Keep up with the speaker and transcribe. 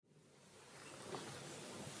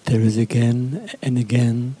there is again and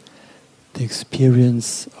again the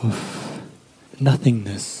experience of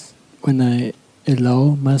nothingness. When I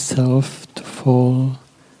allow myself to fall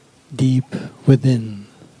deep within,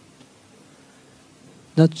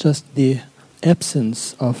 not just the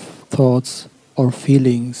absence of thoughts or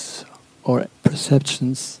feelings or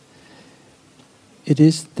perceptions, it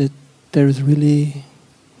is that there is really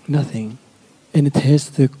nothing, and it has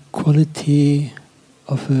the quality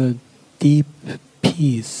of a deep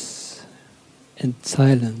peace and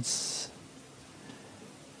silence.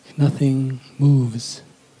 Nothing moves.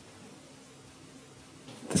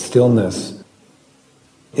 The stillness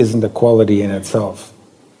isn't a quality in itself.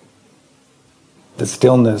 The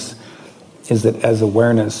stillness is that as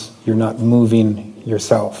awareness, you're not moving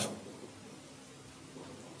yourself.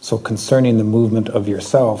 So concerning the movement of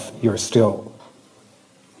yourself, you're still.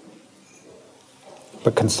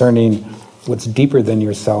 But concerning what's deeper than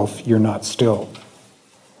yourself, you're not still.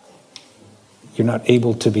 You're not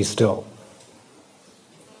able to be still.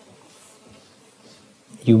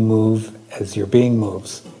 You move as your being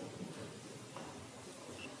moves.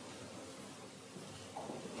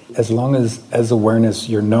 As long as awareness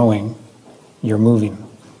you're knowing, you're moving.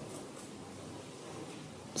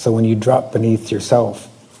 So when you drop beneath yourself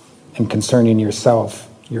and concerning yourself,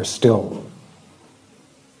 you're still.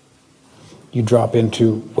 You drop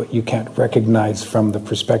into what you can't recognize from the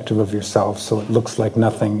perspective of yourself, so it looks like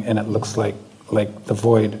nothing and it looks like the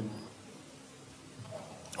void,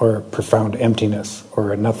 or a profound emptiness,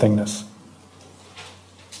 or a nothingness.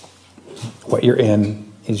 What you're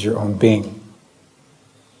in is your own being.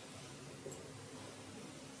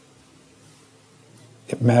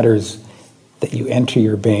 It matters that you enter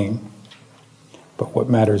your being, but what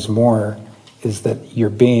matters more is that your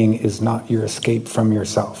being is not your escape from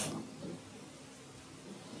yourself.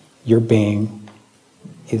 Your being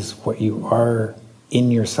is what you are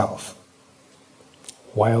in yourself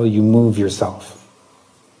while you move yourself.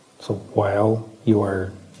 So while you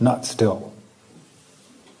are not still.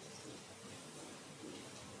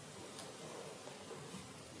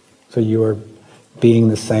 So you are being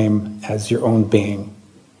the same as your own being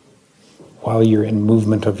while you're in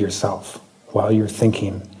movement of yourself, while you're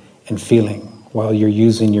thinking and feeling, while you're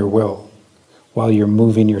using your will, while you're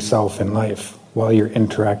moving yourself in life, while you're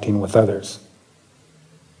interacting with others.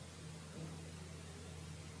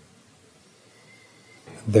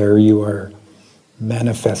 There you are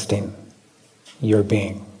manifesting your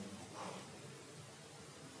being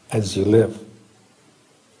as you live.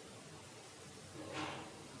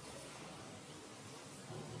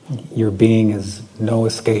 Your being is no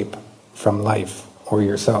escape from life or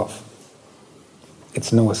yourself.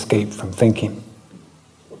 It's no escape from thinking.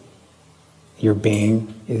 Your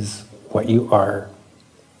being is what you are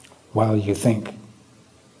while you think.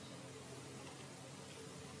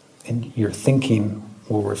 And your thinking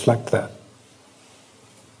will reflect that.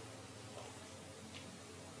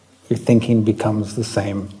 Your thinking becomes the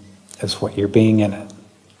same as what you're being in it.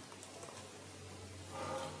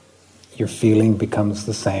 Your feeling becomes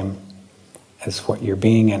the same as what you're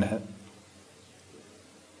being in it.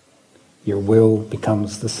 Your will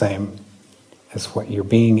becomes the same as what you're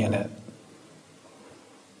being in it.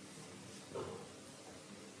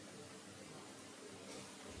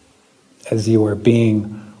 As you are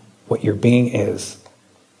being what your being is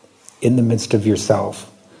in the midst of yourself,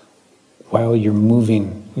 while you're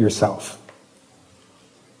moving yourself.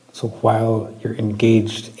 So while you're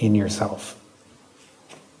engaged in yourself,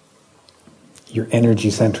 your energy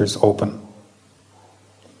centers open.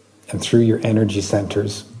 And through your energy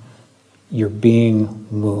centers, your being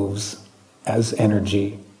moves as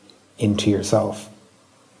energy into yourself.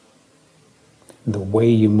 The way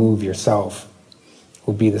you move yourself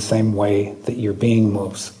will be the same way that your being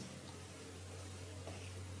moves.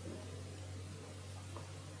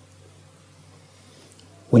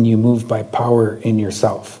 When you move by power in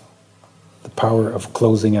yourself, the power of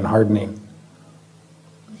closing and hardening,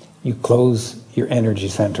 you close your energy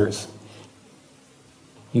centers.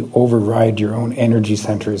 You override your own energy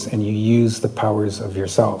centers and you use the powers of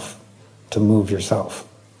yourself to move yourself.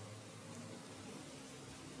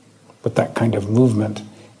 But that kind of movement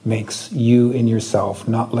makes you in yourself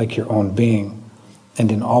not like your own being, and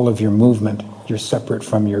in all of your movement, you're separate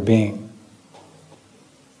from your being.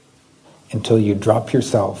 Until you drop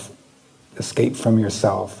yourself, escape from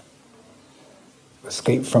yourself,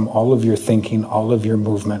 escape from all of your thinking, all of your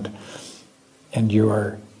movement, and you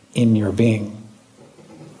are in your being.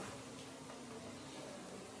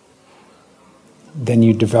 Then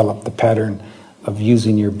you develop the pattern of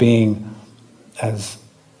using your being as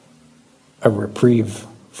a reprieve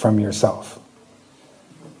from yourself,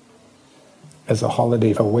 as a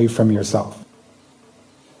holiday away from yourself.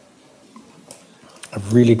 A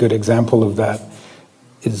really good example of that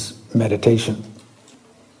is meditation.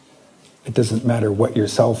 It doesn't matter what your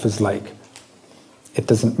self is like. It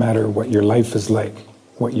doesn't matter what your life is like,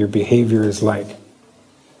 what your behavior is like.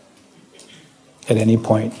 At any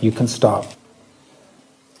point, you can stop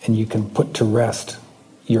and you can put to rest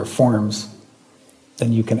your forms,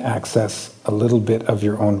 then you can access a little bit of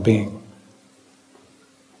your own being.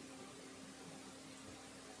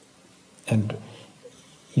 And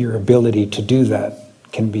your ability to do that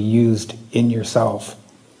can be used in yourself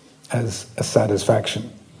as a satisfaction,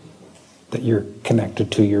 that you're connected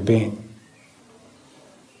to your being.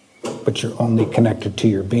 But you're only connected to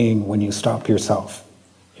your being when you stop yourself.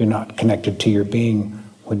 You're not connected to your being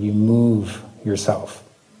when you move yourself,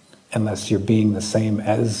 unless you're being the same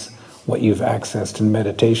as what you've accessed in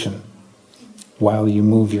meditation while you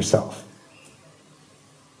move yourself.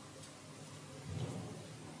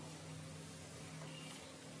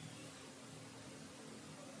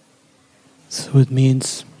 So it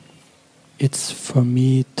means it's for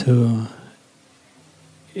me to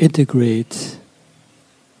integrate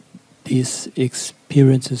these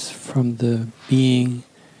experiences from the being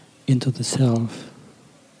into the self.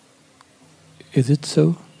 Is it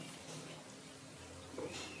so?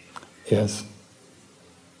 Yes.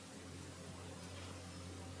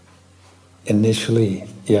 Initially,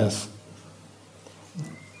 yes.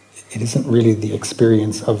 It isn't really the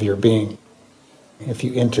experience of your being. If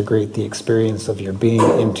you integrate the experience of your being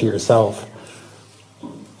into yourself,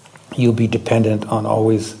 you'll be dependent on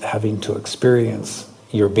always having to experience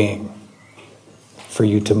your being for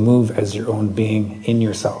you to move as your own being in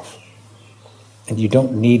yourself. And you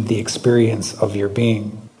don't need the experience of your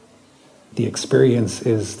being. The experience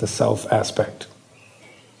is the self aspect.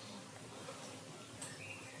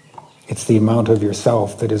 It's the amount of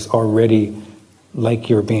yourself that is already like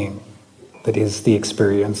your being, that is the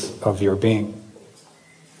experience of your being.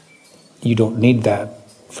 You don't need that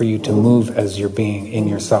for you to move as your being in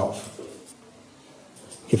yourself.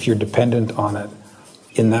 If you're dependent on it,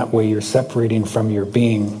 in that way you're separating from your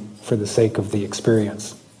being for the sake of the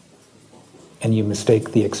experience. And you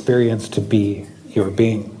mistake the experience to be your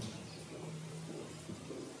being.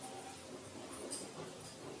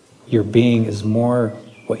 Your being is more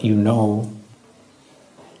what you know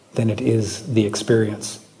than it is the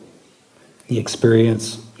experience. The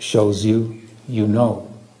experience shows you, you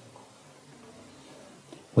know.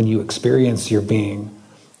 When you experience your being,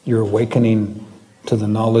 you're awakening to the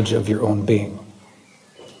knowledge of your own being.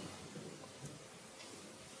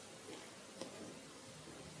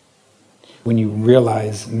 When you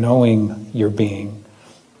realize knowing your being,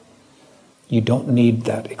 you don't need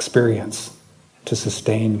that experience to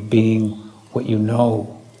sustain being what you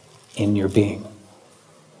know in your being.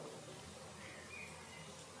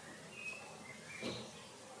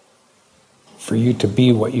 For you to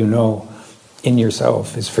be what you know in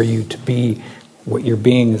yourself is for you to be what your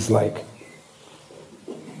being is like,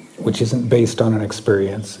 which isn't based on an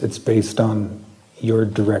experience, it's based on your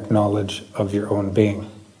direct knowledge of your own being.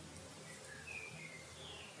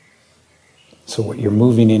 So what you're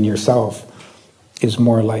moving in yourself is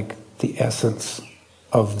more like the essence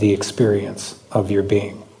of the experience of your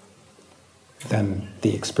being than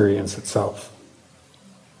the experience itself.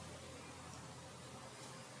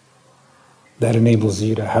 That enables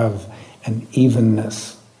you to have an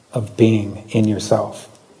evenness of being in yourself.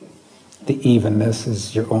 The evenness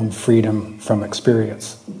is your own freedom from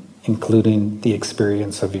experience, including the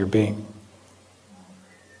experience of your being.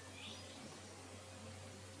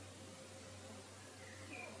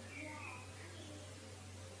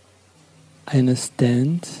 I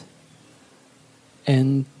understand,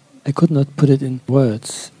 and I could not put it in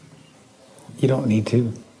words. You don't need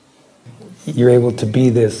to. You're able to be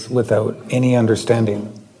this without any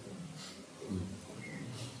understanding.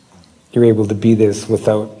 You're able to be this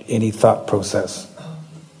without any thought process.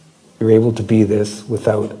 You're able to be this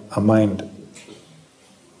without a mind.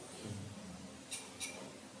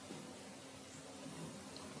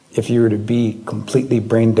 If you were to be completely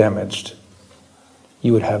brain damaged,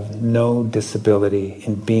 you would have no disability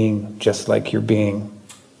in being just like your being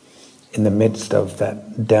in the midst of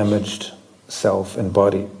that damaged self and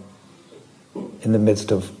body, in the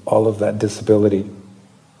midst of all of that disability.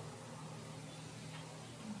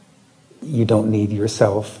 You don't need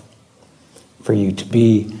yourself for you to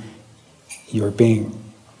be your being.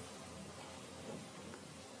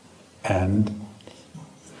 And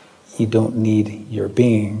you don't need your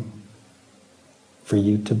being for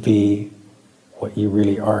you to be what you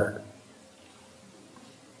really are.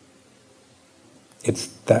 It's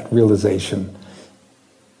that realization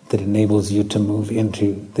that enables you to move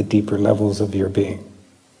into the deeper levels of your being.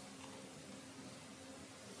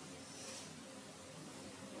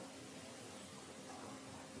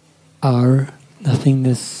 Are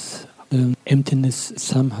nothingness, emptiness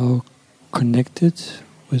somehow connected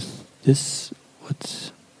with this,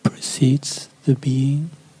 what precedes the being?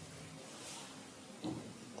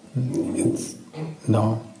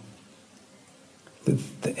 No.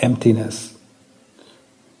 The emptiness,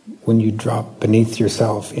 when you drop beneath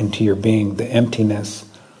yourself into your being, the emptiness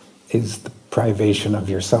is the privation of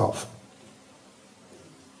yourself.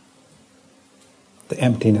 The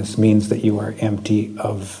emptiness means that you are empty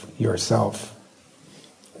of yourself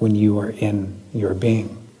when you are in your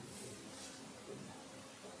being.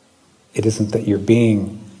 It isn't that your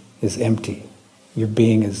being is empty. Your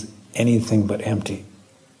being is anything but empty.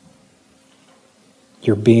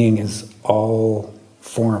 Your being is all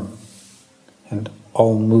form and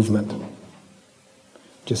all movement,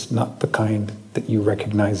 just not the kind that you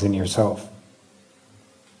recognize in yourself.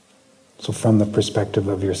 So from the perspective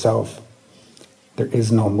of yourself, there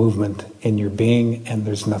is no movement in your being and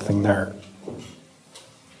there's nothing there.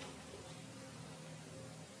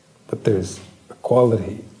 But there's a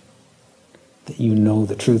quality that you know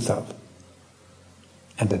the truth of,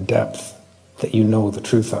 and a depth that you know the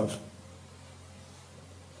truth of,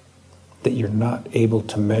 that you're not able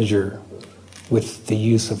to measure with the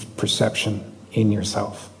use of perception in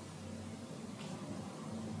yourself.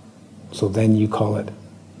 So then you call it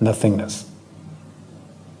nothingness.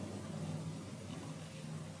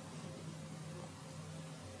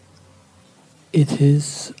 It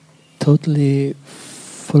is totally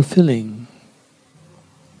fulfilling.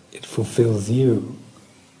 It fulfills you,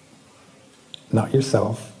 not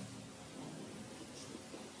yourself.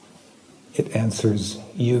 It answers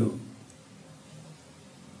you.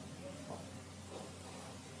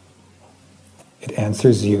 It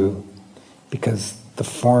answers you because the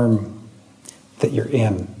form that you're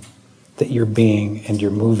in, that you're being and you're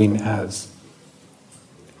moving as,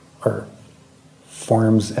 are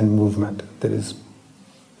forms and movement that is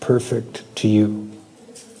perfect to you.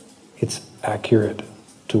 It's accurate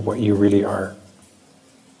to what you really are.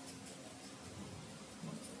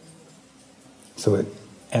 So it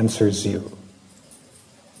answers you.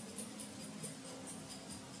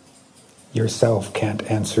 Yourself can't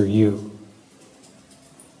answer you.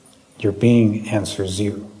 Your being answers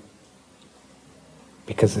you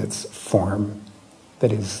because it's form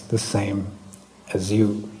that is the same as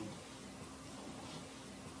you.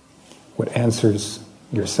 What answers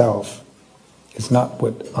yourself is not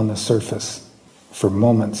what on the surface for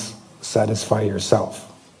moments satisfy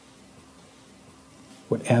yourself.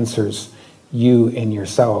 What answers you in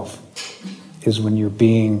yourself is when you're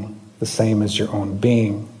being the same as your own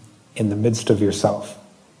being in the midst of yourself.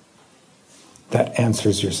 That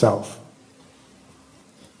answers yourself.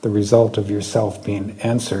 The result of yourself being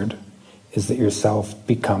answered is that yourself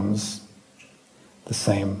becomes the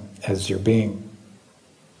same as your being.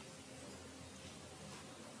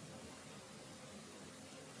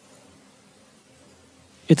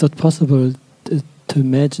 It's not possible to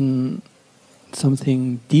imagine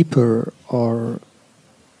something deeper or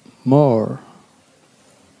more.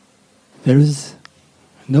 There is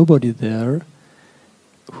nobody there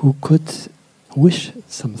who could wish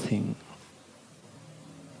something.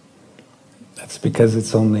 That's because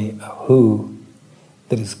it's only a who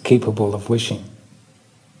that is capable of wishing.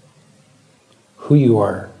 Who you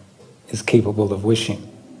are is capable of wishing.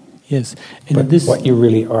 Yes, and but this, what you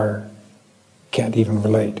really are can't even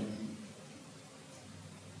relate.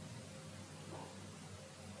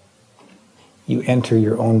 You enter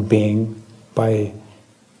your own being by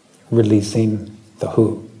releasing the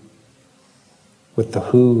who. With the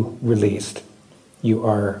who released, you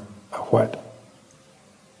are a what.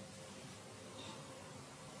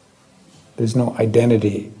 There's no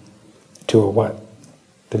identity to a what.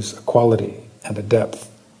 There's a quality and a depth.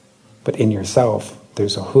 But in yourself,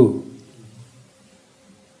 there's a who.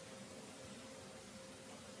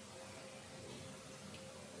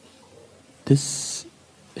 This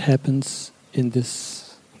happens in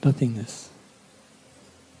this nothingness.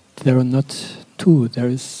 There are not two, there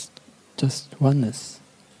is just oneness.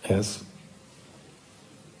 Yes.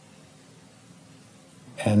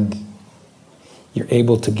 And you're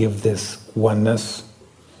able to give this oneness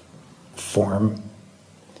form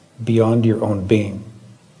beyond your own being.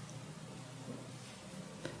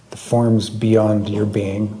 The forms beyond your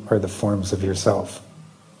being are the forms of yourself.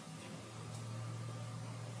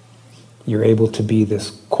 You're able to be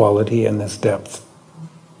this quality and this depth.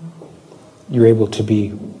 You're able to be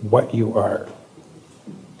what you are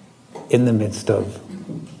in the midst of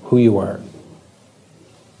who you are.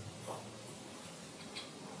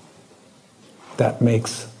 that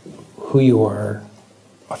makes who you are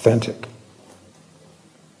authentic.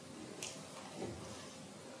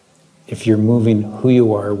 If you're moving who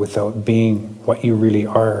you are without being what you really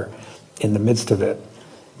are in the midst of it,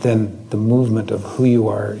 then the movement of who you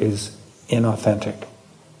are is inauthentic.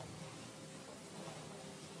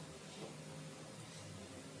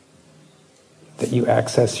 That you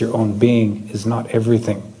access your own being is not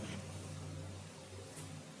everything.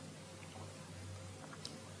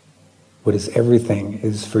 What is everything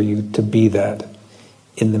is for you to be that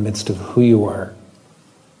in the midst of who you are,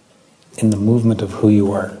 in the movement of who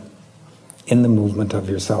you are, in the movement of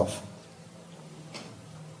yourself.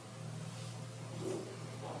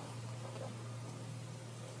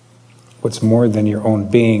 What's more than your own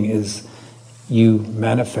being is you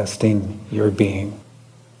manifesting your being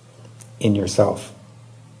in yourself,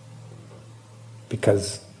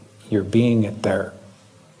 because you're being it there.